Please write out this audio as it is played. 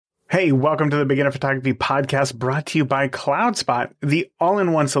Hey, welcome to the Beginner Photography Podcast brought to you by CloudSpot, the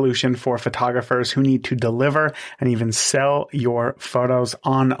all-in-one solution for photographers who need to deliver and even sell your photos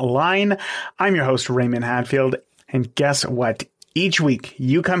online. I'm your host, Raymond Hadfield, and guess what? Each week,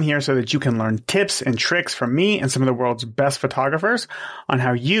 you come here so that you can learn tips and tricks from me and some of the world's best photographers on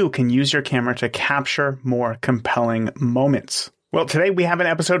how you can use your camera to capture more compelling moments. Well, today we have an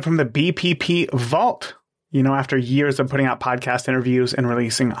episode from the BPP Vault. You know, after years of putting out podcast interviews and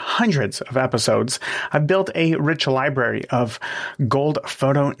releasing hundreds of episodes, I've built a rich library of gold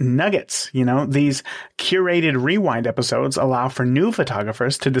photo nuggets. You know, these curated rewind episodes allow for new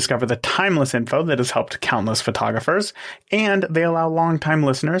photographers to discover the timeless info that has helped countless photographers, and they allow longtime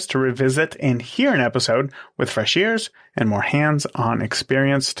listeners to revisit and hear an episode with fresh ears and more hands-on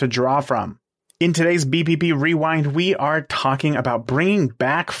experience to draw from. In today's BPP Rewind, we are talking about bringing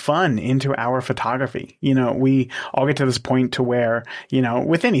back fun into our photography. You know, we all get to this point to where, you know,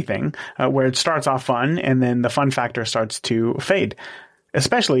 with anything, where it starts off fun and then the fun factor starts to fade,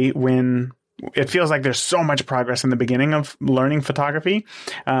 especially when it feels like there's so much progress in the beginning of learning photography.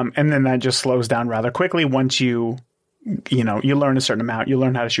 And then that just slows down rather quickly once you learn a certain amount, you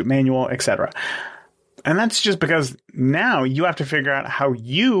learn how to shoot manual, etc. And that's just because now you have to figure out how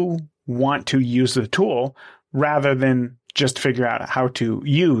you want to use the tool rather than just figure out how to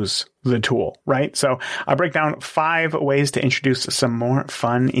use the tool, right? So I'll break down 5 ways to introduce some more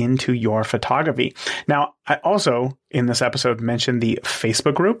fun into your photography. Now, I also, in this episode, mentioned the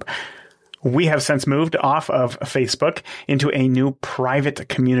Facebook group. We have since moved off of Facebook into a new private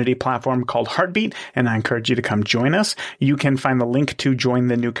community platform called Heartbeat, and I encourage you to come join us. You can find the link to join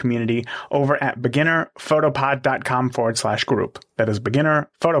the new community over at beginnerphotopod.com/group. That is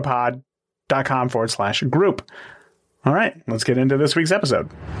beginnerphotopod.com/group. All right, let's get into this week's episode.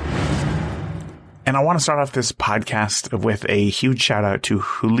 And I want to start off this podcast with a huge shout out to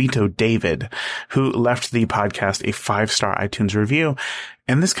Julito David, who left the podcast a 5-star iTunes review.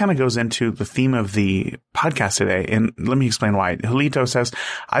 And this kind of goes into the theme of the podcast today. And let me explain why. Julito says,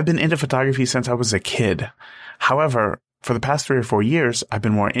 I've been into photography since I was a kid. However, for the past 3 or 4 years, I've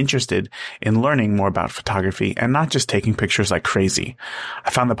been more interested in learning more about photography and not just taking pictures like crazy. I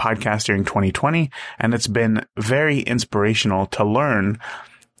found the podcast during 2020, and it's been very inspirational to learn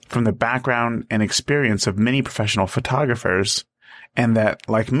from the background and experience of many professional photographers, and that,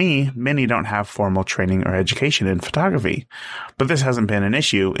 like me, many don't have formal training or education in photography. But this hasn't been an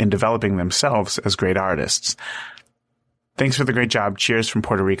issue in developing themselves as great artists. Thanks for the great job. Cheers from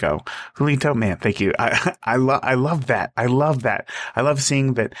Puerto Rico. Julito, man, thank you. I love that. I love that. I love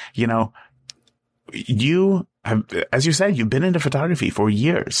seeing that, you know, you have, as you said, you've been into photography for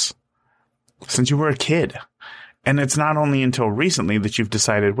years, since you were a kid. And it's not only until recently that you've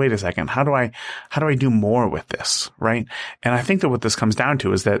decided, wait a second, how do I do more with this? Right. And I think that what this comes down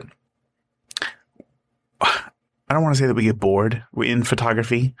to is that I don't want to say that we get bored in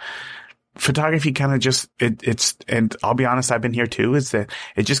photography. Photography kind of just, and I'll be honest, I've been here too, is that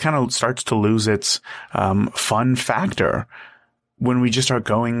it just kind of starts to lose its, fun factor when we just start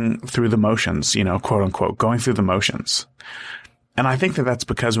going through the motions, you know, quote unquote, going through the motions. And I think that that's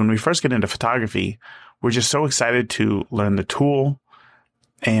because when we first get into photography, we're just so excited to learn the tool.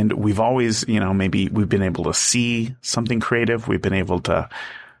 And we've always, you know, maybe we've been able to see something creative. We've been able to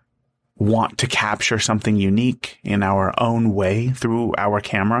want to capture something unique in our own way through our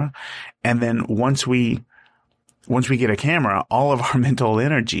camera. And then once we get a camera, all of our mental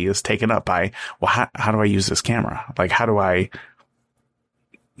energy is taken up by, well, how do I use this camera? Like, how do I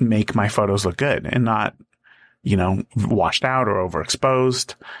make my photos look good and not, you know, washed out or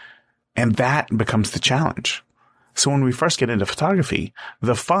overexposed? And that becomes the challenge. So when we first get into photography,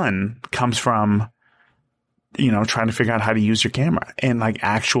 the fun comes from, you know, trying to figure out how to use your camera and like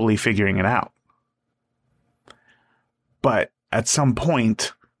actually figuring it out. But at some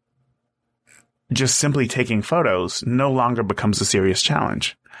point, just simply taking photos no longer becomes a serious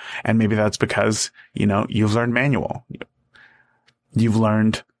challenge. And maybe that's because, you know, you've learned manual. You've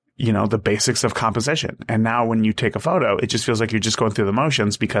learned, you know, the basics of composition. And now when you take a photo, it just feels like you're just going through the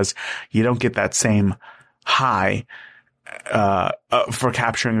motions because you don't get that same high, for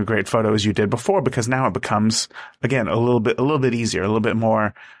capturing a great photo as you did before, because now it becomes, again, a little bit easier, a little bit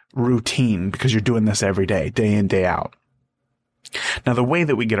more routine because you're doing this every day, day in, day out. Now, the way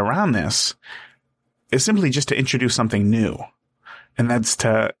that we get around this is simply just to introduce something new. And that's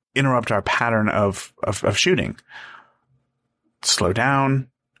to interrupt our pattern of shooting. Slow down.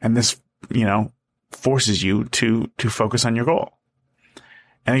 And this, you know, forces you to focus on your goal.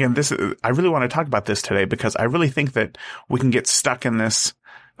 And again, I really want to talk about this today because I really think that we can get stuck in this.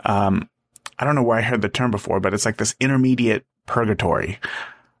 I don't know where I heard the term before, but it's like this intermediate purgatory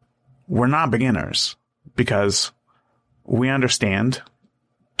we're not beginners because we understand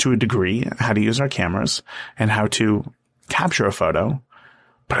to a degree how to use our cameras and how to capture a photo,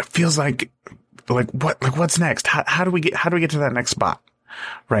 but it feels like what's next? How do we get to that next spot?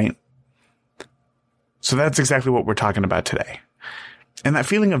 Right. So that's exactly what we're talking about today. And that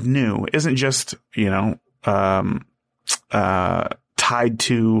feeling of new isn't just, tied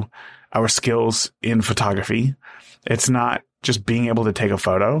to our skills in photography. It's not just being able to take a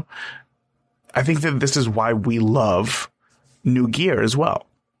photo. I think that this is why we love new gear as well.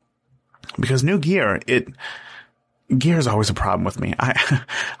 Because new gear, gear is always a problem with me.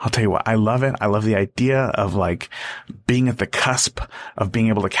 I'll tell you what, I love it. I love the idea of like being at the cusp of being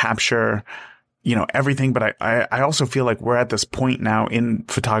able to capture, everything. But I also feel like we're at this point now in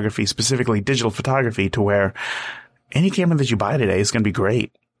photography, specifically digital photography, to where any camera that you buy today is going to be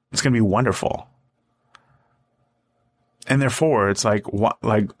great. It's going to be wonderful. And therefore it's like,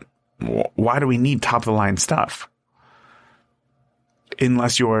 why do we need top of the line stuff?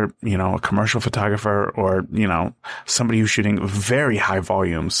 Unless you're, a commercial photographer or, somebody who's shooting very high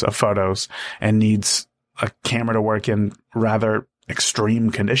volumes of photos and needs a camera to work in rather extreme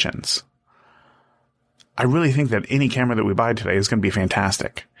conditions. I really think that any camera that we buy today is going to be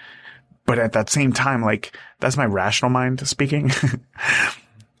fantastic. But at that same time, like, that's my rational mind speaking.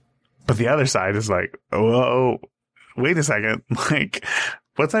 But the other side is like, whoa, wait a second. Like,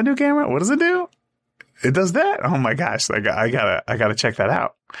 what's that new camera? What does it do? It does that? Oh my gosh. Like, I gotta check that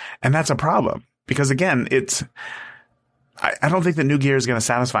out. And that's a problem because again, I don't think that new gear is going to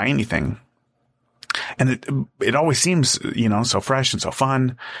satisfy anything. And it always seems, so fresh and so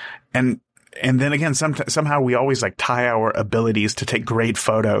fun. And then again, somehow we always like tie our abilities to take great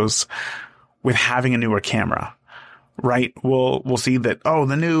photos with having a newer camera, right? We'll see that,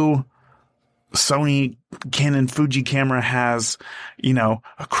 the new Sony, Canon, Fuji camera has,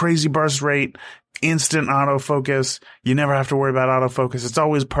 a crazy burst rate, instant autofocus. You never have to worry about autofocus. It's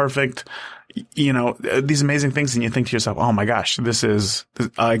always perfect. These amazing things. And you think to yourself, oh my gosh, this is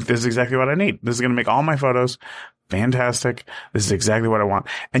exactly what I need. This is going to make all my photos fantastic. This is exactly what I want.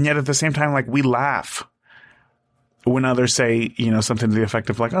 And yet at the same time, like, we laugh when others say, something to the effect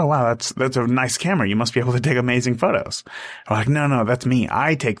of like, oh wow, that's a nice camera. You must be able to take amazing photos. I'm like, no, that's me.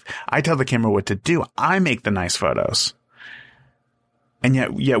 I tell the camera what to do. I make the nice photos. And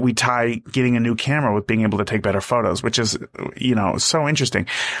yet we tie getting a new camera with being able to take better photos, which is, so interesting.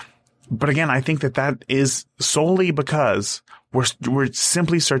 But again, I think that is solely because we're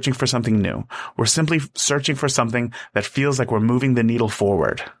simply searching for something new. We're simply searching for something that feels like we're moving the needle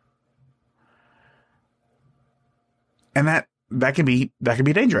forward. And that can be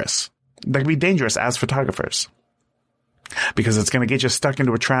dangerous. That can be dangerous as photographers. Because it's going to get you stuck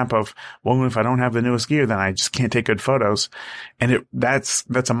into a trap of, well, if I don't have the newest gear, then I just can't take good photos. And that's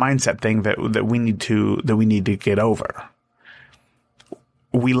a mindset thing that we need to get over.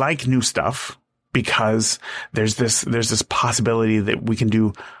 We like new stuff because there's this possibility that we can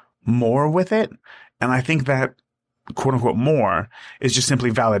do more with it. And I think that quote unquote more is just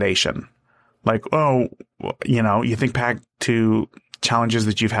simply validation. Like, you think back to challenges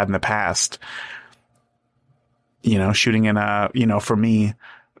that you've had in the past, shooting in for me,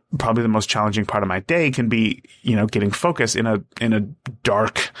 probably the most challenging part of my day can be, getting focus in a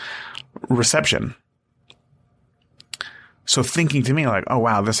dark reception. So thinking to me like, oh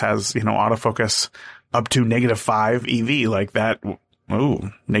wow, this has, autofocus up to -5 EV, like that.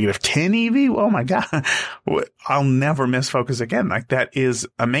 Ooh, -10 EV. Oh my God. I'll never miss focus again. Like, that is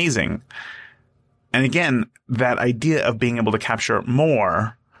amazing. And again, that idea of being able to capture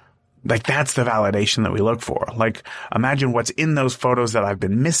more, like, that's the validation that we look for. Like, imagine what's in those photos that I've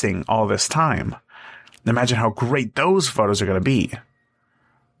been missing all this time. Imagine how great those photos are going to be.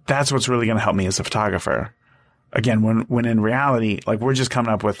 That's what's really going to help me as a photographer. Again, when in reality, like, we're just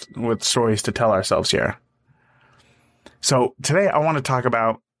coming up with stories to tell ourselves here. So today I want to talk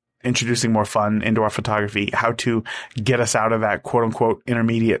about introducing more fun into our photography, how to get us out of that quote unquote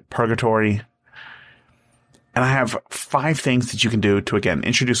intermediate purgatory. And I have 5 things that you can do to, again,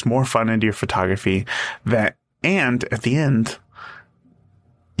 introduce more fun into your photography and at the end,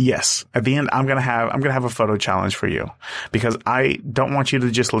 I'm going to have a photo challenge for you, because I don't want you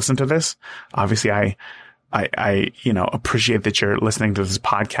to just listen to this. Obviously, I appreciate that you're listening to this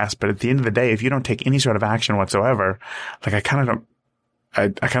podcast, but at the end of the day, if you don't take any sort of action whatsoever, like, I kind of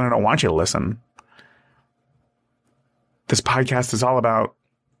don't want you to listen. This podcast is all about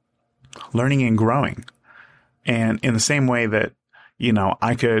learning and growing. And in the same way that,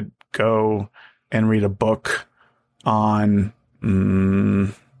 I could go and read a book on,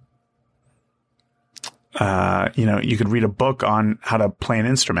 You could read a book on how to play an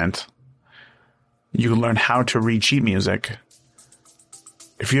instrument. You can learn how to read sheet music.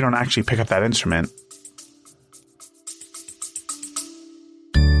 If you don't actually pick up that instrument,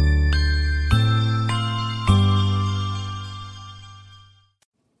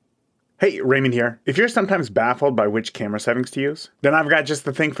 Hey, Raymond here. If you're sometimes baffled by which camera settings to use, then I've got just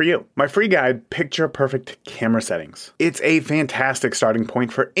the thing for you. My free guide, Picture Perfect Camera Settings. It's a fantastic starting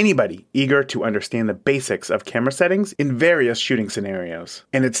point for anybody eager to understand the basics of camera settings in various shooting scenarios.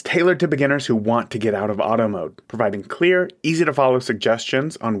 And it's tailored to beginners who want to get out of auto mode, providing clear, easy to follow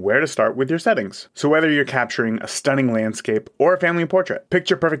suggestions on where to start with your settings. So whether you're capturing a stunning landscape or a family portrait,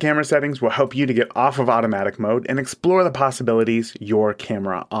 Picture Perfect Camera Settings will help you to get off of automatic mode and explore the possibilities your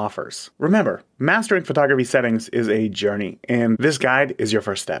camera offers. Remember, mastering photography settings is a journey, and this guide is your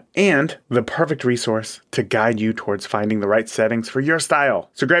first step and the perfect resource to guide you towards finding the right settings for your style.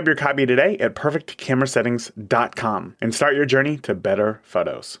 So grab your copy today at perfectcamerasettings.com and start your journey to better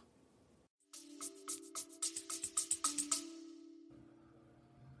photos.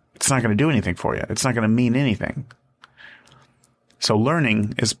 It's not going to do anything for you. It's not going to mean anything. So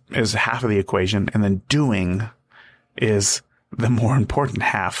learning is half of the equation, and then doing is the more important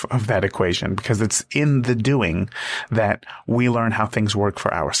half of that equation, because it's in the doing that we learn how things work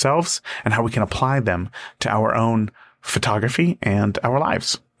for ourselves and how we can apply them to our own photography and our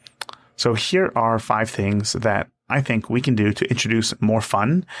lives. So here are 5 things that I think we can do to introduce more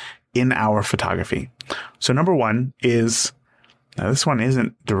fun in our photography. So number 1 is, now this one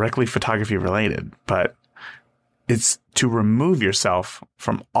isn't directly photography related, but it's to remove yourself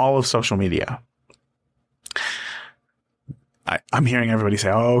from all of social media. I'm hearing everybody say,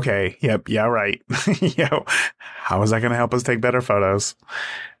 oh, okay, yep, yeah, right. How is that going to help us take better photos?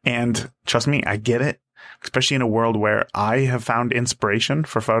 And trust me, I get it, especially in a world where I have found inspiration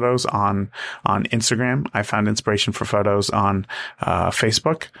for photos on Instagram. I found inspiration for photos on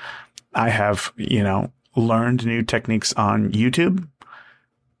Facebook. I have, learned new techniques on YouTube.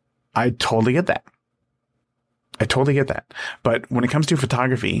 I totally get that. But when it comes to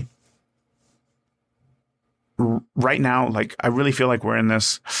photography, right now, I really feel like we're in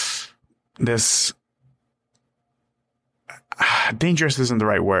this dangerous isn't the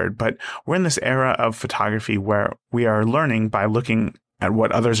right word, but we're in this era of photography where we are learning by looking at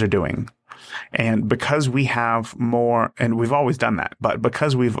what others are doing. And because we have more, and we've always done that, but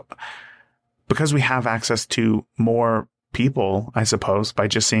because we have access to more people, I suppose, by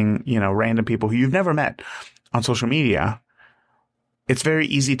just seeing, random people who you've never met on social media, it's very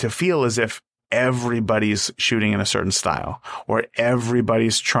easy to feel as if everybody's shooting in a certain style, or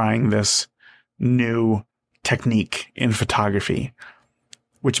everybody's trying this new technique in photography,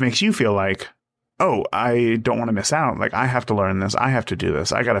 which makes you feel like, oh, I don't want to miss out. I have to learn this. I have to do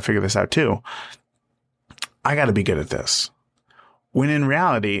this. I got to figure this out too. I got to be good at this. When in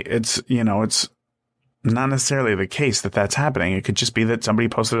reality, it's not necessarily the case that that's happening. It could just be that somebody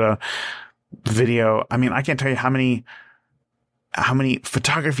posted a video. I mean, I can't tell you how many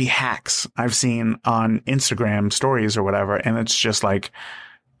photography hacks I've seen on Instagram stories or whatever. And it's just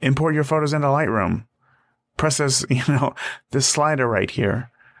import your photos into Lightroom. Press this, this slider right here.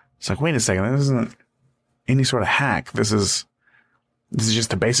 It's wait a second. This isn't any sort of hack. This is just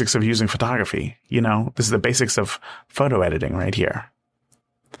the basics of using photography. This is the basics of photo editing right here.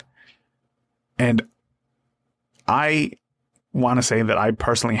 And I want to say that I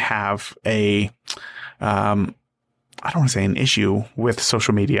personally have I don't want to say an issue with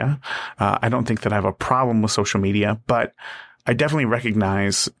social media. I don't think that I have a problem with social media, but I definitely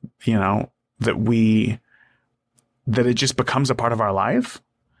recognize, that it just becomes a part of our life,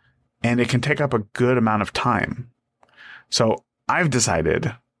 and it can take up a good amount of time. So I've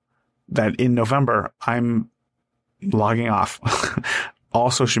decided that in November, I'm logging off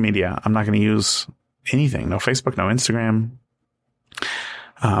all social media. I'm not going to use anything. No Facebook, no Instagram,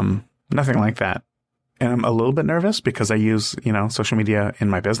 nothing like that. And I'm a little bit nervous because I use, social media in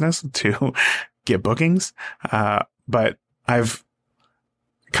my business to get bookings. But I've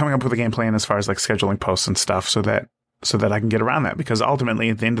coming up with a game plan as far as scheduling posts and stuff so that I can get around that, because ultimately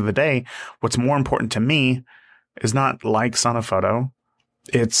at the end of the day, what's more important to me is not likes on a photo.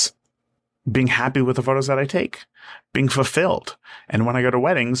 It's being happy with the photos that I take, being fulfilled. And when I go to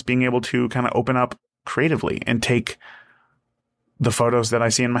weddings, being able to kind of open up creatively and take the photos that I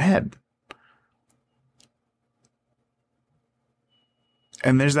see in my head.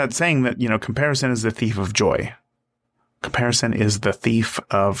 And there's that saying that, comparison is the thief of joy. Comparison is the thief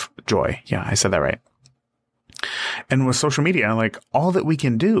of joy. Yeah, I said that right. And with social media, all that we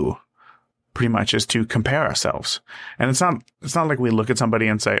can do pretty much is to compare ourselves. And it's not like we look at somebody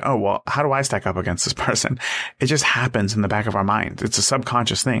and say, oh, well, how do I stack up against this person? It just happens in the back of our mind. It's a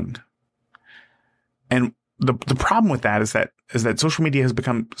subconscious thing. And the problem with that is that social media has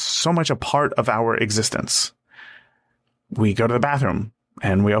become so much a part of our existence. We go to the bathroom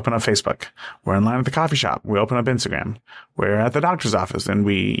and we open up Facebook. We're in line at the coffee shop. We open up Instagram. We're at the doctor's office and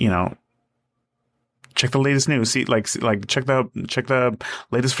we, check the latest news, see, check the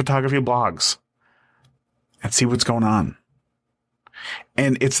latest photography blogs and see what's going on.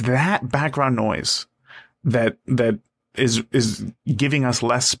 And it's that background noise that is giving us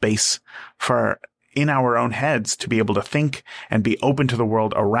less space for in our own heads to be able to think and be open to the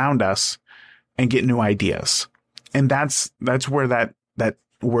world around us and get new ideas. And that's where that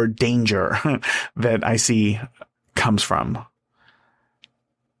word danger that I see comes from.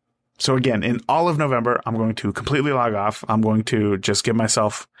 So again, in all of November, I'm going to completely log off. I'm going to just give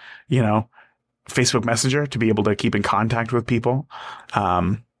myself, Facebook Messenger to be able to keep in contact with people,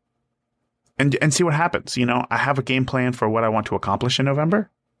 and see what happens. I have a game plan for what I want to accomplish in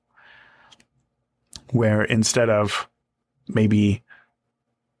November, where instead of maybe,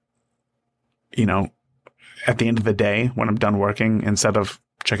 at the end of the day when I'm done working, instead of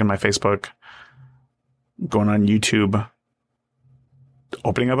checking my Facebook, going on YouTube,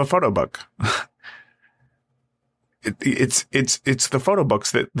 opening up a photo book. It's the photo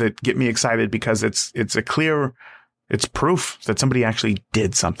books that get me excited because it's proof that somebody actually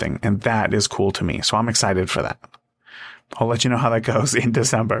did something, and that is cool to me. So I'm excited for that. I'll let you know how that goes in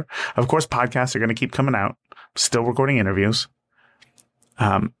December. Of course, podcasts are going to keep coming out. Still recording interviews.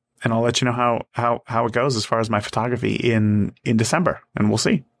 And I'll let you know how it goes as far as my photography in December, and we'll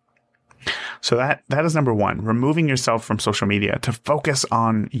see. So that is number one, removing yourself from social media to focus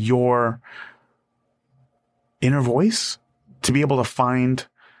on your inner voice, to be able to find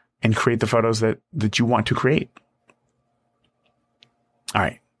and create the photos that you want to create. All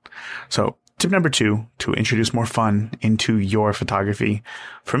right. So tip number 2, to introduce more fun into your photography.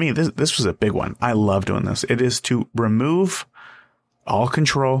 For me, this was a big one. I love doing this. It is to remove all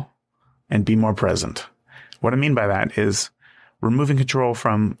control and be more present. What I mean by that is removing control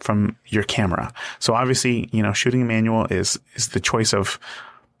from your camera. So obviously, shooting a manual is the choice of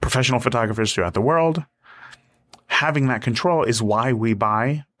professional photographers throughout the world. Having that control is why we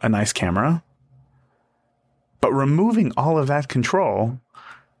buy a nice camera. But removing all of that control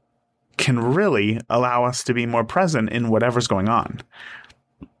can really allow us to be more present in whatever's going on.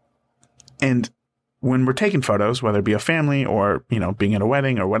 And when we're taking photos, whether it be a family or, being at a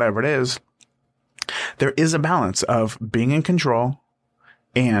wedding or whatever it is, there is a balance of being in control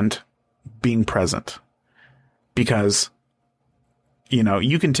and being present. Because, I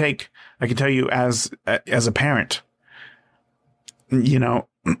can tell you as a parent,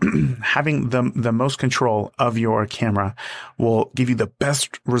 having the most control of your camera will give you the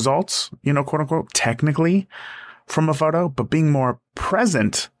best results, quote unquote, technically from a photo, but being more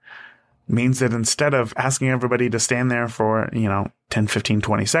present means that instead of asking everybody to stand there for, 10, 15,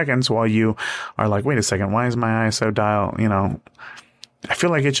 20 seconds while you are like, wait a second, why is my ISO dial, I feel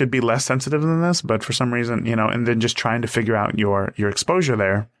like it should be less sensitive than this, but for some reason, and then just trying to figure out your exposure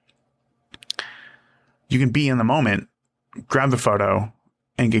there, you can be in the moment, grab the photo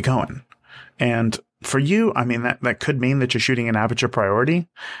and get going. And for you, that could mean that you're shooting an aperture priority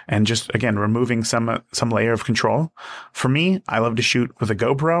and just, again, removing some layer of control. For me, I love to shoot with a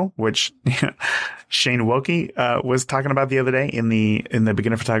GoPro, which Shane Wilkie was talking about the other day in the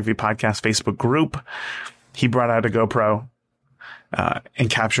Beginner Photography Podcast Facebook group. He brought out a GoPro and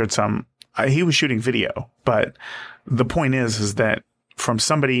captured some. He was shooting video, but the point is that from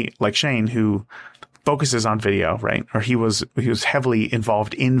somebody like Shane who focuses on video, right? Or he was heavily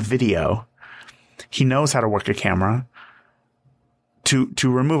involved in video. He knows how to work a camera. To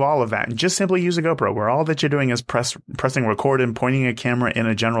remove all of that and just simply use a GoPro where all that you're doing is pressing record and pointing a camera in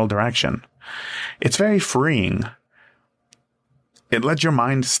a general direction. It's very freeing. It lets your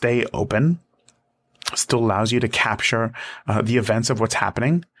mind stay open, still allows you to capture the events of what's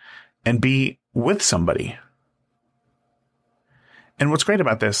happening and be with somebody. And what's great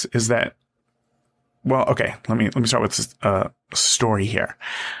about this is that, well, okay, let me start with this story here.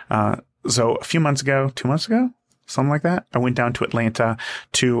 So a few months ago, 2 months ago, something like that, I went down to Atlanta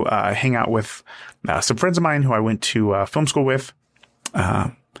to hang out with some friends of mine who I went to film school with.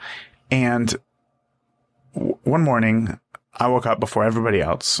 And one morning, I woke up before everybody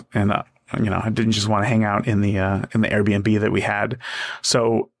else, and I didn't just want to hang out in the Airbnb that we had.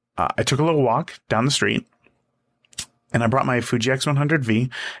 So I took a little walk down the street, and I brought my Fuji X100V,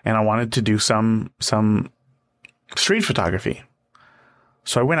 and I wanted to do some street photography.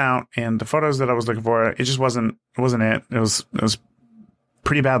 So I went out, and the photos that I was looking for, it wasn't it. It was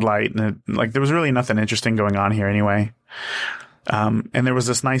pretty bad light, and there was really nothing interesting going on here anyway. And there was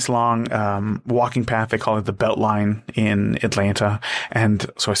this nice long walking path. They call it the Beltline in Atlanta. And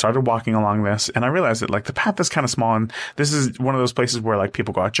so I started walking along this, and I realized that the path is kind of small, and this is one of those places where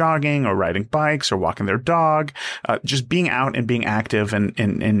people go out jogging or riding bikes or walking their dog, just being out and being active and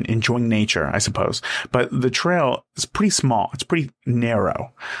enjoying nature, I suppose. But the trail is pretty small. It's pretty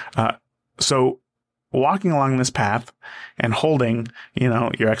narrow. So walking along this path and holding, your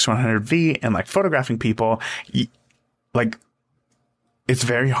X100V and photographing people, it's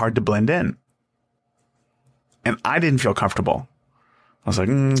very hard to blend in. And I didn't feel comfortable. I was like,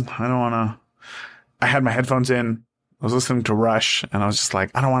 I don't want to. I had my headphones in. I was listening to Rush, and I was just like,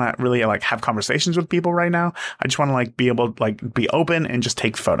 I don't want to really have conversations with people right now. I just want to be able to be open and just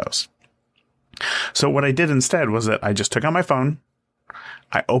take photos. So what I did instead was that I just took out my phone.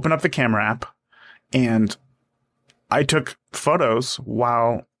 I opened up the camera app, and I took photos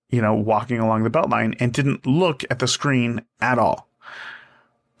while, walking along the Beltline, and didn't look at the screen at all.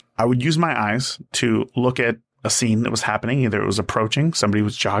 I would use my eyes to look at a scene that was happening. Either it was approaching, somebody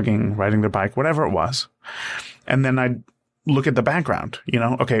was jogging, riding their bike, whatever it was. And then I'd look at the background,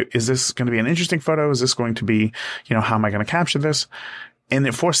 okay, is this going to be an interesting photo? Is this going to be, how am I going to capture this? And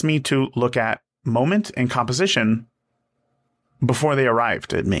it forced me to look at moment and composition before they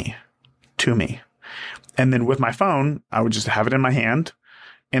arrived to me. And then with my phone, I would just have it in my hand.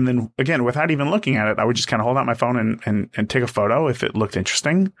 And then again, without even looking at it, I would just kind of hold out my phone and take a photo if it looked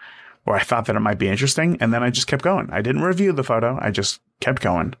interesting, or I thought that it might be interesting. And then I just kept going. I didn't review the photo. I just kept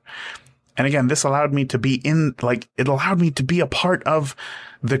going. And again, this allowed me to be it allowed me to be a part of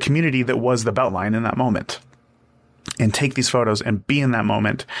the community that was the Beltline in that moment, and take these photos and be in that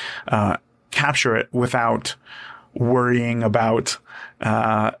moment, capture it without worrying about,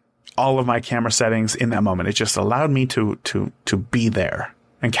 all of my camera settings in that moment. It just allowed me to be there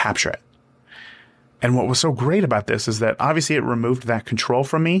and capture it. And what was so great about this is that obviously it removed that control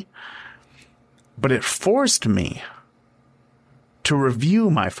from me, but it forced me to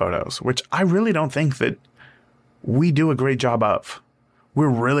review my photos, which I really don't think that we do a great job of. We're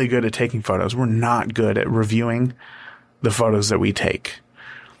really good at taking photos. We're not good at reviewing the photos that we take.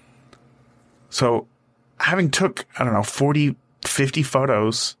 So having took, 40, 50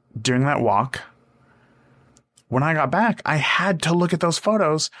 photos during that walk, when I got back, I had to look at those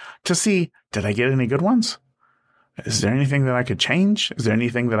photos to see, did I get any good ones? Is there anything that I could change? Is there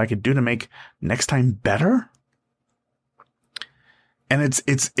anything that I could do to make next time better? And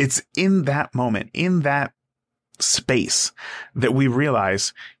it's in that moment, in that space, that we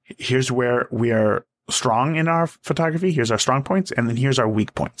realize here's where we are strong in our photography. Here's our strong points. And then here's our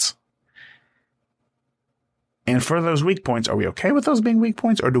weak points. And for those weak points, are we okay with those being weak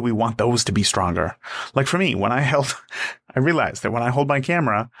points, or do we want those to be stronger? For me, I realized that when I hold my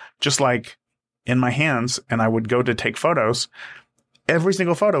camera, just in my hands, and I would go to take photos, every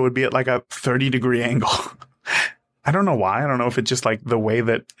single photo would be at a 30-degree angle. I don't know why. I don't know if it's just the way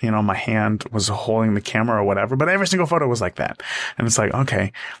that, my hand was holding the camera or whatever, but every single photo was like that. And it's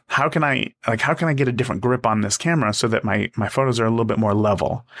okay, how can I get a different grip on this camera so that my photos are a little bit more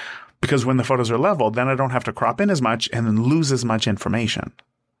level? Because when the photos are level, then I don't have to crop in as much and then lose as much information.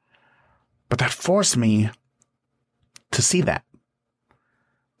 But that forced me to see that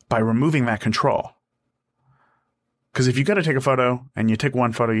by removing that control. Because if you got to take a photo and you take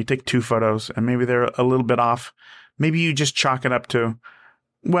one photo, you take two photos, and maybe they're a little bit off, maybe you just chalk it up to,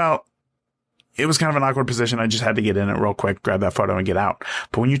 well, it was kind of an awkward position. I just had to get in it real quick, grab that photo and get out.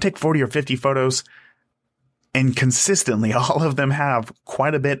 But when you take 40 or 50 photos, and consistently, all of them have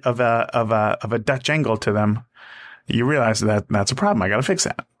quite a bit of a Dutch angle to them, you realize that that's a problem. I got to fix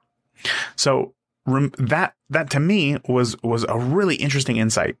that. So that to me was a really interesting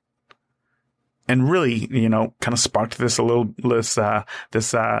insight, and really, kind of sparked this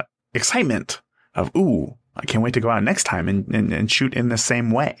excitement of, ooh, I can't wait to go out next time and shoot in the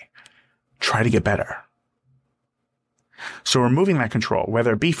same way. Try to get better. So removing that control,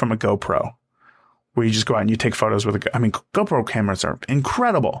 whether it be from a GoPro, where you just go out and you take photos with GoPro cameras are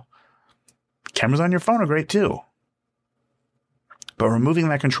incredible. Cameras on your phone are great too. But removing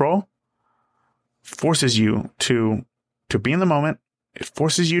that control forces you to be in the moment. It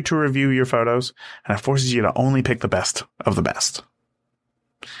forces you to review your photos, and it forces you to only pick the best of the best.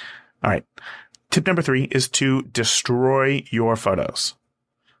 All right. Tip number 3 is to destroy your photos.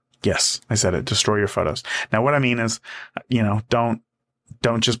 Yes, I said it. Destroy your photos. Now, what I mean is,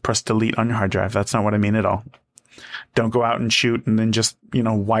 don't just press delete on your hard drive. That's not what I mean at all. Don't go out and shoot and then just,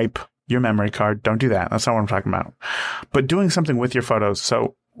 wipe, your memory card. Don't do that. That's not what I'm talking about. But doing something with your photos.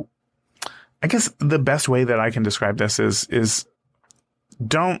 So I guess the best way that I can describe this is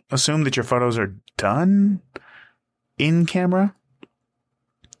don't assume that your photos are done in camera.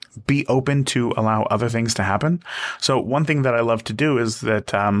 Be open to allow other things to happen. So one thing that I love to do is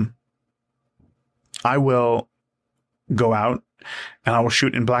that I will go out and I will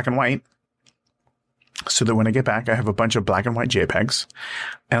shoot in black and white so that when I get back, I have a bunch of black and white JPEGs,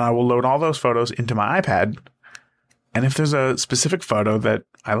 and I will load all those photos into my iPad. And if there's a specific photo that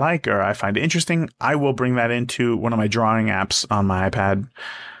I like or I find interesting, I will bring that into one of my drawing apps on my iPad.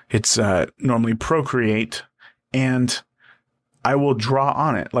 It's normally Procreate, and I will draw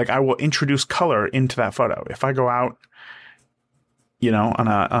on it. Like, I will introduce color into that photo. If I go out, on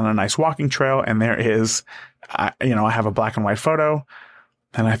a nice walking trail, and there is, I have a black and white photo,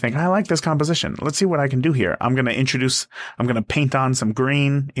 and I think I like this composition. Let's see what I can do here. I'm going to paint on some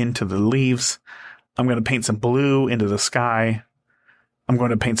green into the leaves. I'm going to paint some blue into the sky. I'm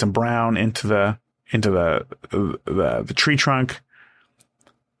going to paint some brown into the tree trunk.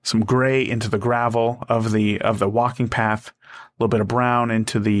 Some gray into the gravel of the walking path. A little bit of brown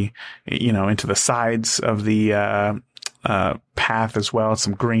into the sides of the path as well.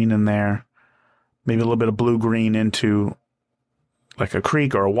 Some green in there. Maybe a little bit of blue green into like a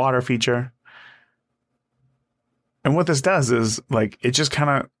creek or a water feature. And what this does is, like, it just kind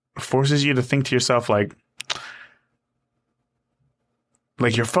of forces you to think to yourself, like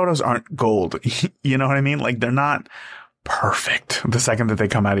your photos aren't gold. You know what I mean? Like, they're not perfect the second that they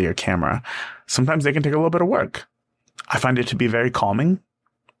come out of your camera. Sometimes they can take a little bit of work. I find it to be very calming,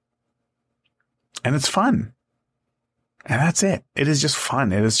 and it's fun. And that's it. It is just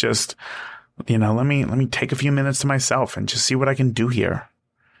fun. It is just, let me take a few minutes to myself and just see what I can do here.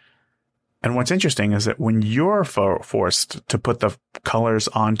 And what's interesting is that when you're forced to put the colors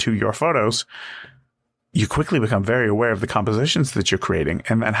onto your photos, you quickly become very aware of the compositions that you're creating,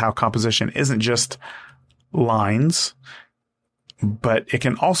 and that how composition isn't just lines, but it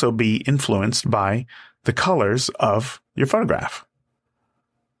can also be influenced by the colors of your photograph.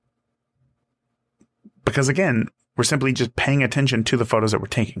 Because again, we're simply just paying attention to the photos that we're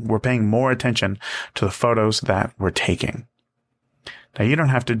taking. We're paying more attention to the photos that we're taking. Now, you don't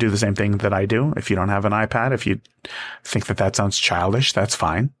have to do the same thing that I do. If you don't have an iPad, if you think that sounds childish, that's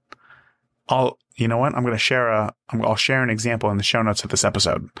fine. You know what? I'll share an example in the show notes of this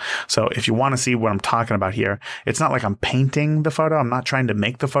episode. So if you want to see what I'm talking about here, it's not like I'm painting the photo. I'm not trying to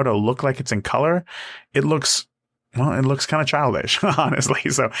make the photo look like it's in color. It looks kind of childish, honestly.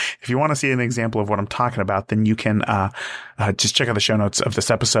 So if you want to see an example of what I'm talking about, then you can just check out the show notes of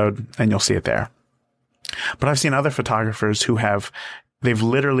this episode and you'll see it there. But I've seen other photographers they've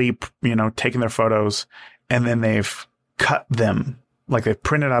literally, taken their photos and then they've cut them. Like, they've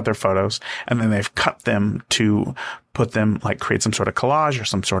printed out their photos and then they've cut them to put them, like, create some sort of collage or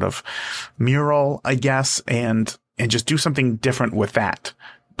some sort of mural, I guess, and just do something different with that.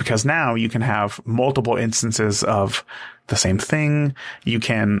 Because now you can have multiple instances of the same thing. You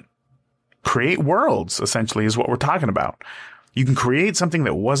can create worlds, essentially, is what we're talking about. You can create something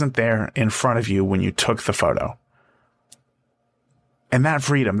that wasn't there in front of you when you took the photo. And that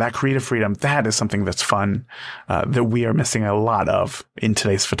freedom, that creative freedom, that is something that's fun, that we are missing a lot of in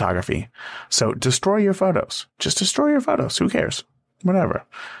today's photography. So destroy your photos. Just destroy your photos. Who cares? Whatever.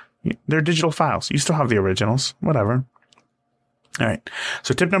 They're digital files. You still have the originals. Whatever. All right.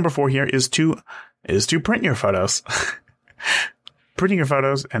 So tip number 4 here is to print your photos. Printing your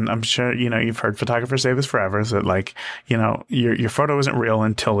photos, and I'm sure, you've heard photographers say this forever, is that, your photo isn't real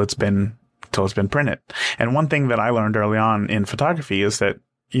until it's been printed. And one thing that I learned early on in photography is that,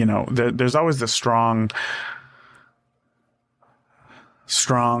 there's always this strong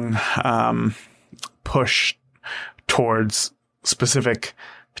push towards specific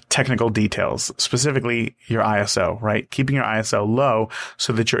technical details, specifically your ISO, right? Keeping your ISO low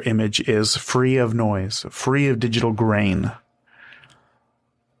so that your image is free of noise, free of digital grain.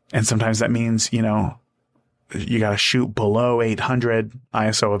 And sometimes that means, you got to shoot below 800,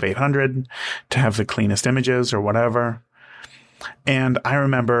 ISO of 800 to have the cleanest images or whatever. And I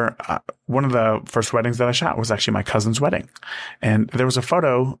remember one of the first weddings that I shot was actually my cousin's wedding. And there was a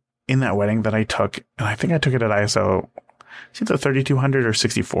photo in that wedding that I took, and I think I took it at ISO, it's either 3200 or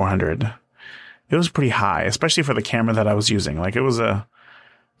 6400. It was pretty high, especially for the camera that I was using. Like, it was a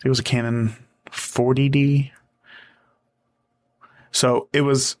Canon 40D. So it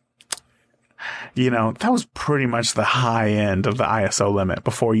was, that was pretty much the high end of the ISO limit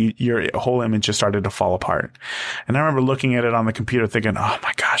before your whole image just started to fall apart. And I remember looking at it on the computer thinking, oh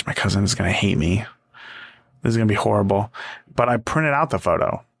my gosh, my cousin is going to hate me. This is going to be horrible. But I printed out the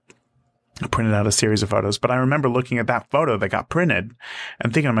photo I printed out a series of photos, but I remember looking at that photo that got printed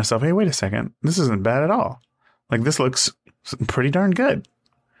and thinking to myself, hey, wait a second, this isn't bad at all. Like, this looks pretty darn good.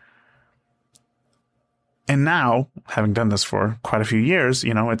 And now, having done this for quite a few years,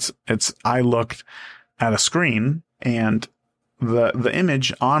 I looked at a screen, and the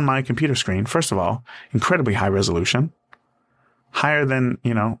image on my computer screen, first of all, incredibly high resolution, higher than,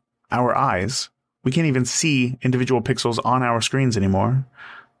 our eyes. We can't even see individual pixels on our screens anymore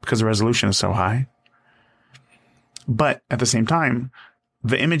because the resolution is so high. But at the same time,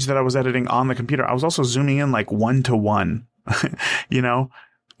 the image that I was editing on the computer, I was also zooming in like 1:1,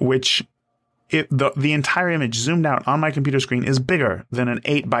 which the entire image zoomed out on my computer screen is bigger than an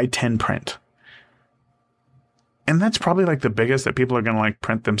 8x10 print. And that's probably like the biggest that people are going to like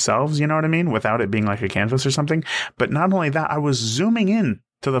print themselves, you know what I mean? Without it being like a canvas or something. But not only that, I was zooming in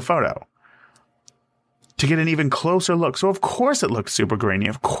to the photo to get an even closer look. So of course it looked super grainy.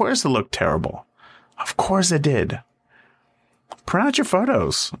 Of course it looked terrible. Of course it did. Print out your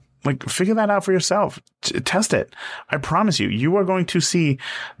photos. Like, figure that out for yourself. Test it. I promise you are going to see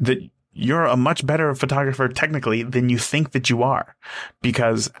that you're a much better photographer technically than you think that you are,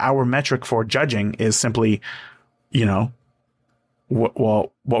 because our metric for judging is simply,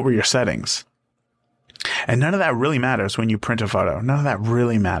 what were your settings? And none of that really matters when you print a photo. None of that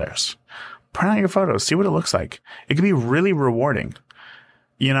really matters. Print out your photos. See what it looks like. It can be really rewarding.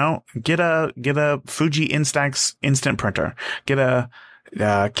 Get a Fuji Instax instant printer. Get a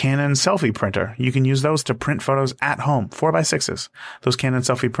Canon selfie printer. You can use those to print photos at home, 4x6s, those Canon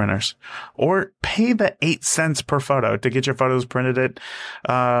selfie printers. Or pay the 8 cents per photo to get your photos printed at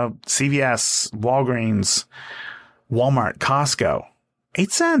CVS, Walgreens, Walmart, Costco.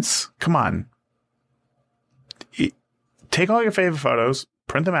 8 cents. Come on. Take all your favorite photos,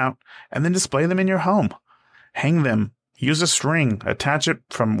 print them out, and then display them in your home. Hang them. Use a string, attach it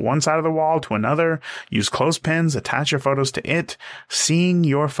from one side of the wall to another, use clothespins, attach your photos to it. Seeing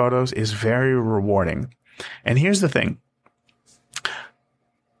your photos is very rewarding. And here's the thing.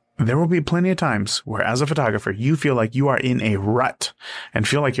 There will be plenty of times where, as a photographer, you feel like you are in a rut and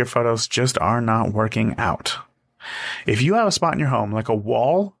feel like your photos just are not working out. If you have a spot in your home, like a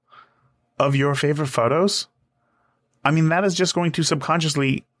wall of your favorite photos, that is just going to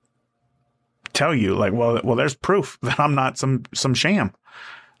subconsciously tell you, like, well, there's proof that I'm not some sham.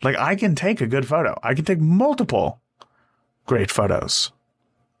 Like, I can take a good photo. I can take multiple great photos.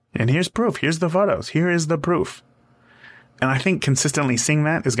 And here's proof. Here's the photos. Here is the proof. And I think consistently seeing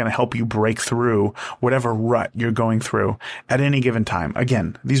that is going to help you break through whatever rut you're going through at any given time.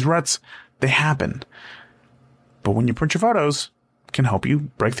 Again, these ruts, they happen. But when you print your photos, it can help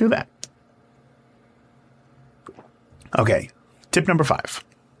you break through that. Okay, tip number 5.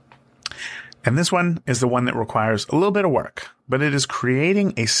 And this one is the one that requires a little bit of work, but it is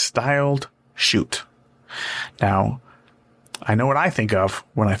creating a styled shoot. Now, I know what I think of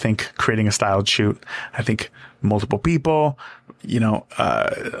when I think creating a styled shoot. I think multiple people,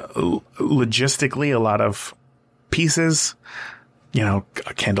 logistically, a lot of pieces, a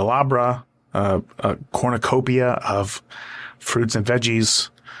candelabra, a cornucopia of fruits and veggies,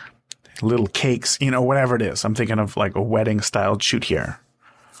 little cakes, whatever it is. I'm thinking of like a wedding styled shoot here.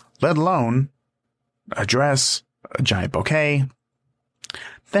 Let alone a dress, a giant bouquet.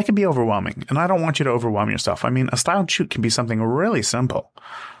 That can be overwhelming, and I don't want you to overwhelm yourself. A styled shoot can be something really simple.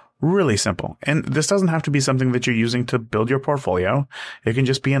 Really simple. And this doesn't have to be something that you're using to build your portfolio. It can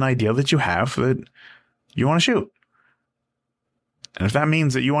just be an idea that you have that you want to shoot. And if that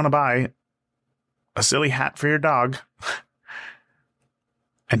means that you want to buy a silly hat for your dog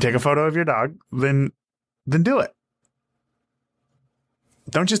and take a photo of your dog, then do it.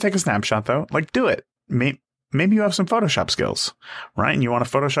 Don't just take a snapshot, though. Like, do it. Maybe you have some Photoshop skills, right? And you want to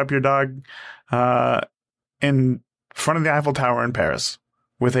Photoshop your dog in front of the Eiffel Tower in Paris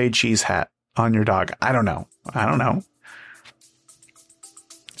with a cheese hat on your dog. I don't know.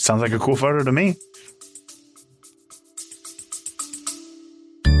 Sounds like a cool photo to me.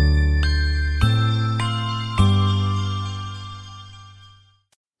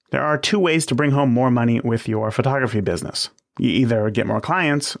 There are 2 ways to bring home more money with your photography business. You either get more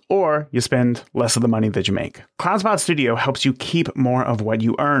clients or you spend less of the money that you make. CloudSpot Studio helps you keep more of what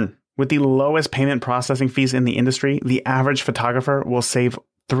you earn. With the lowest payment processing fees in the industry, the average photographer will save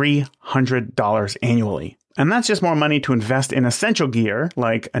 $300 annually. And that's just more money to invest in essential gear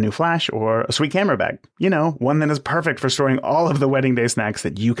like a new flash or a sweet camera bag. One that is perfect for storing all of the wedding day snacks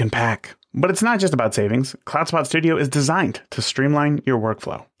that you can pack. But it's not just about savings. CloudSpot Studio is designed to streamline your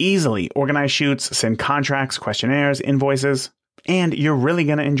workflow. Easily organize shoots, send contracts, questionnaires, invoices, and you're really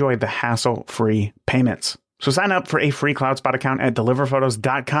going to enjoy the hassle-free payments. So sign up for a free CloudSpot account at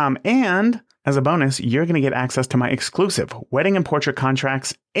deliverphotos.com. And as a bonus, you're going to get access to my exclusive wedding and portrait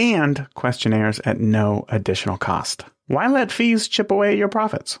contracts and questionnaires at no additional cost. Why let fees chip away at your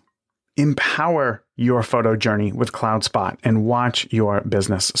profits? Empower your photo journey with CloudSpot and watch your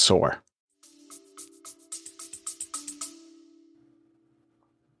business soar.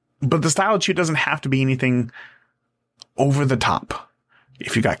 But the style shoot doesn't have to be anything over the top.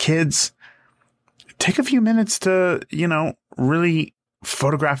 If you got kids, take a few minutes to, really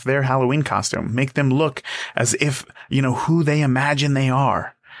photograph their Halloween costume. Make them look as if, who they imagine they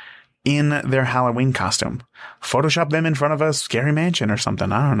are in their Halloween costume. Photoshop them in front of a scary mansion or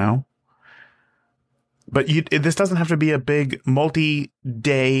something. I don't know. But this doesn't have to be a big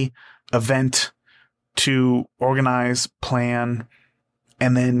multi-day event to organize, plan,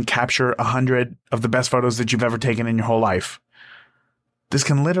 and then capture 100 of the best photos that you've ever taken in your whole life. This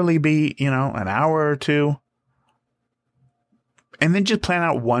can literally be, an hour or two. And then just plan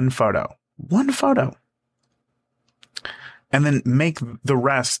out one photo. And then make the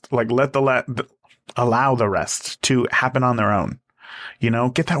rest, allow the rest to happen on their own.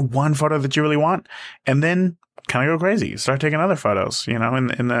 Get that one photo that you really want, and then kind of go crazy. Start taking other photos, in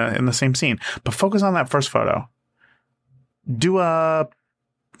the same scene. But focus on that first photo. Do a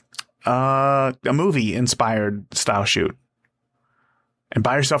movie inspired style shoot. And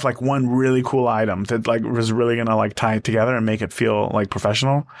buy yourself one really cool item that was really going to tie it together and make it feel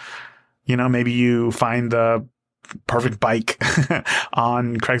professional. Maybe you find the perfect bike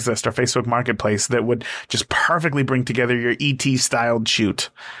on Craigslist or Facebook Marketplace that would just perfectly bring together your ET styled shoot.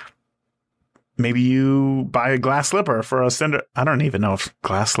 Maybe you buy a glass slipper for a cinder. I don't even know if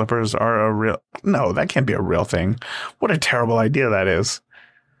glass slippers are a real. No, that can't be a real thing. What a terrible idea that is.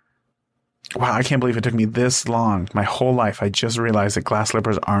 Wow, I can't believe it took me this long, my whole life. I just realized that glass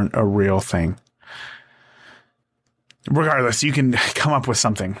slippers aren't a real thing. Regardless, you can come up with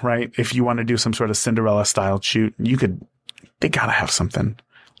something, right? If you want to do some sort of Cinderella style shoot, they gotta have something.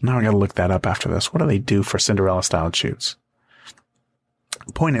 Now I gotta look that up after this. What do they do for Cinderella style shoots?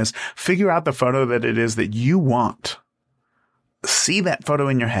 The point is, figure out the photo that it is that you want. See that photo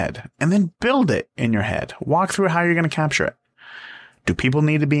in your head and then build it in your head. Walk through how you're going to capture it. Do people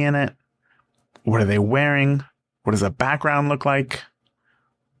need to be in it? What are they wearing? What does the background look like?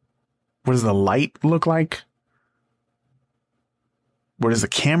 What does the light look like? Where does the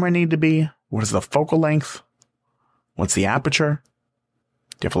camera need to be? What is the focal length? What's the aperture?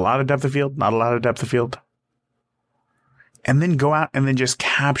 Do you have a lot of depth of field? Not a lot of depth of field? And then go out and then just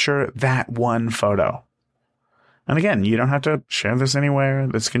capture that one photo. And again, you don't have to share this anywhere.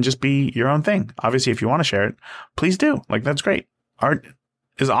 This can just be your own thing. Obviously, if you want to share it, please do. That's great. Art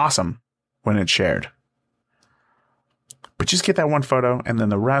is awesome when it's shared. But just get that one photo and then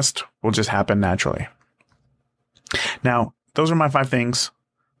the rest will just happen naturally. Now, those are my 5 things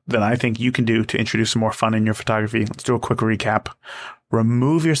that I think you can do to introduce some more fun in your photography. Let's do a quick recap.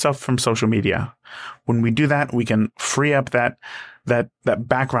 Remove yourself from social media. When we do that, we can free up that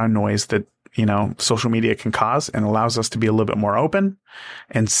background noise that, social media can cause, and allows us to be a little bit more open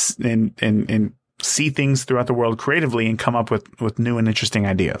and see things throughout the world creatively and come up with new and interesting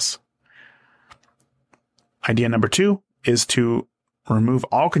ideas. Idea number 2 is to remove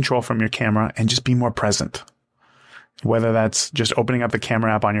all control from your camera and just be more present. Whether that's just opening up the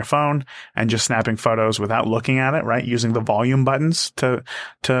camera app on your phone and just snapping photos without looking at it, right? Using the volume buttons to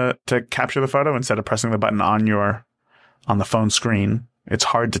capture the photo instead of pressing the button on the phone screen. It's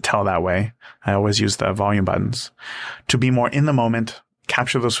hard to tell that way. I always use the volume buttons. To be more in the moment,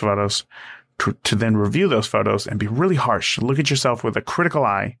 capture those photos, to then review those photos and be really harsh. Look at yourself with a critical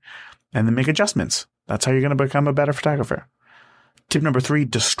eye and then make adjustments. That's how you're going to become a better photographer. Tip number 3,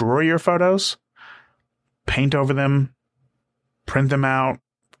 destroy your photos. Paint over them, print them out,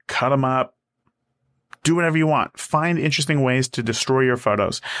 cut them up, do whatever you want. Find interesting ways to destroy your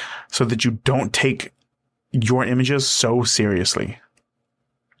photos so that you don't take your images so seriously.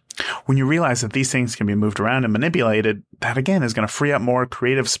 When you realize that these things can be moved around and manipulated, that again is going to free up more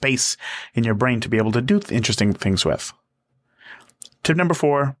creative space in your brain to be able to do interesting things with. Tip number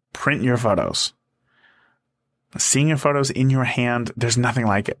 4, print your photos. Seeing your photos in your hand, there's nothing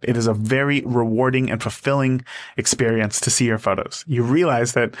like it. It is a very rewarding and fulfilling experience to see your photos. You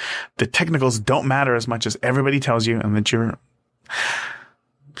realize that the technicals don't matter as much as everybody tells you, and that you're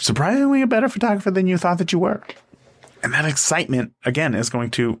surprisingly a better photographer than you thought that you were. And that excitement, again, is going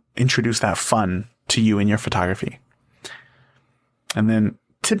to introduce that fun to you in your photography. And then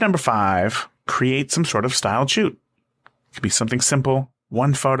tip number 5, create some sort of styled shoot. It could be something simple,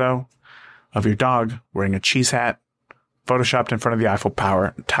 one photo of your dog wearing a cheese hat, photoshopped in front of the Eiffel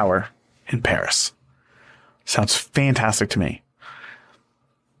Tower in Paris. Sounds fantastic to me.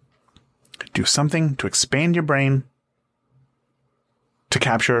 Do something to expand your brain to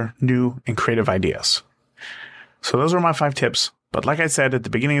capture new and creative ideas. So those are my 5 tips. But like I said at the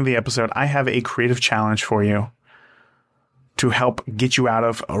beginning of the episode, I have a creative challenge for you to help get you out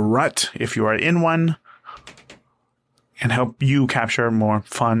of a rut if you are in one and help you capture more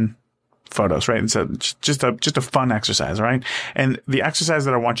fun photos, right? And so just a fun exercise, right? And the exercise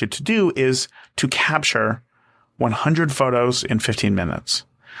that I want you to do is to capture 100 photos in 15 minutes.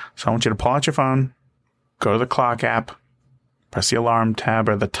 So I want you to pull out your phone, go to the clock app, press the alarm tab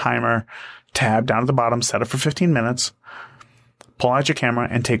or the timer tab down at the bottom, set it for 15 minutes, pull out your camera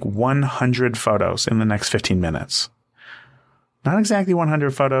and take 100 photos in the next 15 minutes. Not exactly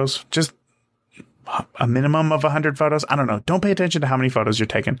 100 photos, just a minimum of 100 photos. I don't know. Don't pay attention to how many photos you're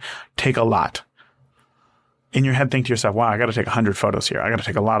taking. Take a lot. In your head, think to yourself, wow, I got to take 100 photos here. I got to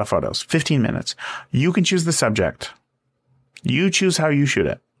take a lot of photos. 15 minutes. You can choose the subject. You choose how you shoot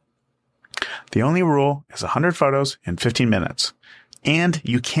it. The only rule is 100 photos in 15 minutes. And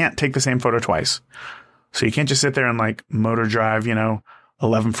you can't take the same photo twice. So you can't just sit there and like motor drive,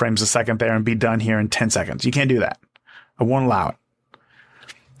 11 frames a second there and be done here in 10 seconds. You can't do that. I won't allow it.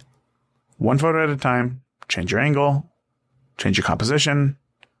 One photo at a time. Change your angle. Change your composition.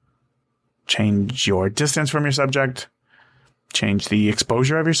 Change your distance from your subject. Change the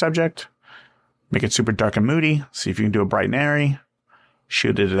exposure of your subject. Make it super dark and moody. See if you can do a bright and airy.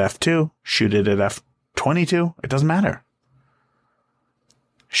 Shoot it at f2. Shoot it at f22. It doesn't matter.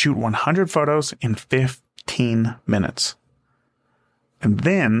 Shoot 100 photos in 15 minutes. And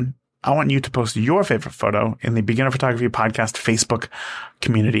then I want you to post your favorite photo in the Beginner Photography Podcast Facebook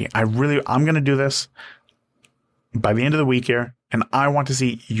community. I'm going to do this by the end of the week here, and I want to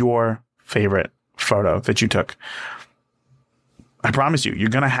see your favorite photo that you took. I promise you, you're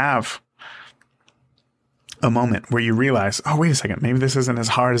going to have a moment where you realize, oh, wait a second, maybe this isn't as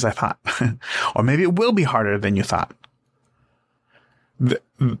hard as I thought. Or maybe it will be harder than you thought.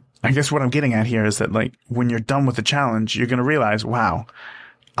 I guess what I'm getting at here is that like when you're done with the challenge, you're going to realize, wow,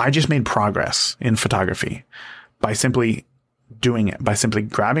 I just made progress in photography by simply doing it, by simply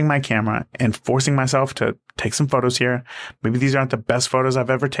grabbing my camera and forcing myself to take some photos here. Maybe these aren't the best photos I've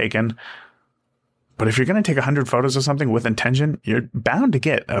ever taken, but if you're going to take 100 photos of something with intention, you're bound to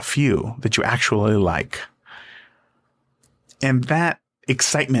get a few that you actually like. And that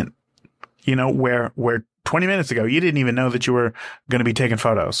excitement, where 20 minutes ago, you didn't even know that you were going to be taking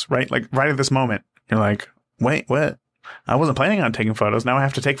photos, right? Like right at this moment, you're like, wait, what? I wasn't planning on taking photos. Now I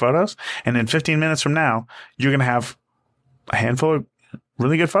have to take photos. And in 15 minutes from now, you're going to have a handful of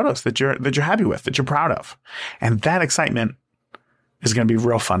really good photos that you're happy with, that you're proud of. And that excitement is going to be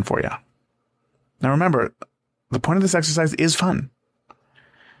real fun for you. Now remember, the point of this exercise is fun.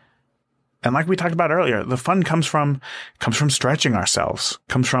 And like we talked about earlier, the fun comes from stretching ourselves,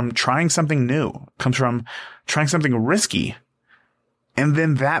 comes from trying something new, comes from trying something risky. And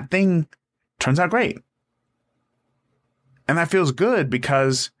then that thing turns out great. And that feels good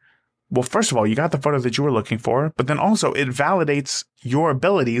because, well, first of all, you got the photo that you were looking for, but then also it validates your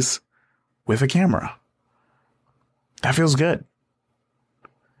abilities with a camera. That feels good.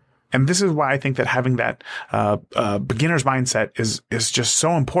 And this is why I think that having that beginner's mindset is just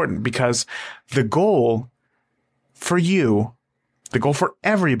so important, because the goal for you, the goal for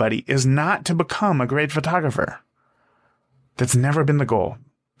everybody, is not to become a great photographer. That's never been the goal.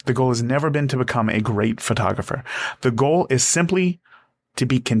 The goal has never been to become a great photographer. The goal is simply to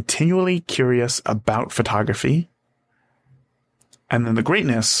be continually curious about photography, and then the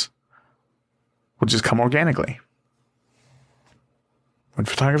greatness will just come organically. When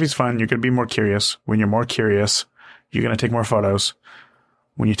photography is fun, you're going to be more curious. When you're more curious, you're going to take more photos.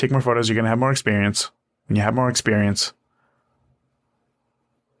 When you take more photos, you're going to have more experience. When you have more experience,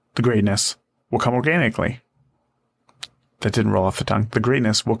 the greatness will come organically. That didn't roll off the tongue. The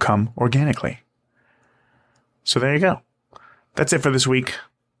greatness will come organically. So there you go. That's it for this week.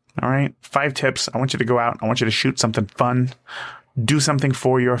 All right. 5 tips. I want you to go out. I want you to shoot something fun. Do something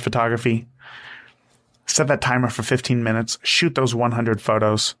for your photography. Set that timer for 15 minutes. Shoot those 100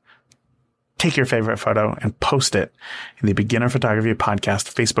 photos. Take your favorite photo and post it in the Beginner Photography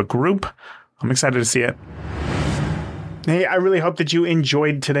Podcast Facebook group. I'm excited to see it. Hey, I really hope that you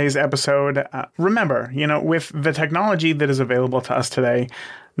enjoyed today's episode. Remember, with the technology that is available to us today,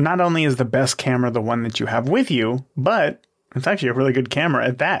 not only is the best camera the one that you have with you, but it's actually a really good camera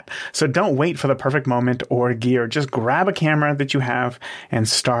at that. So don't wait for the perfect moment or gear. Just grab a camera that you have and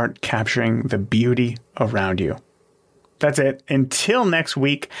start capturing the beauty around you. That's it. Until next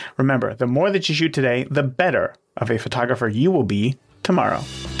week, remember, the more that you shoot today, the better of a photographer you will be tomorrow.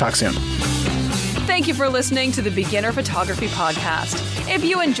 Talk soon. Thank you for listening to the Beginner Photography Podcast. If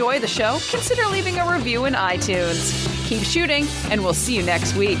you enjoy the show, consider leaving a review in iTunes. Keep shooting, and we'll see you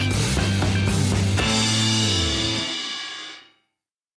next week.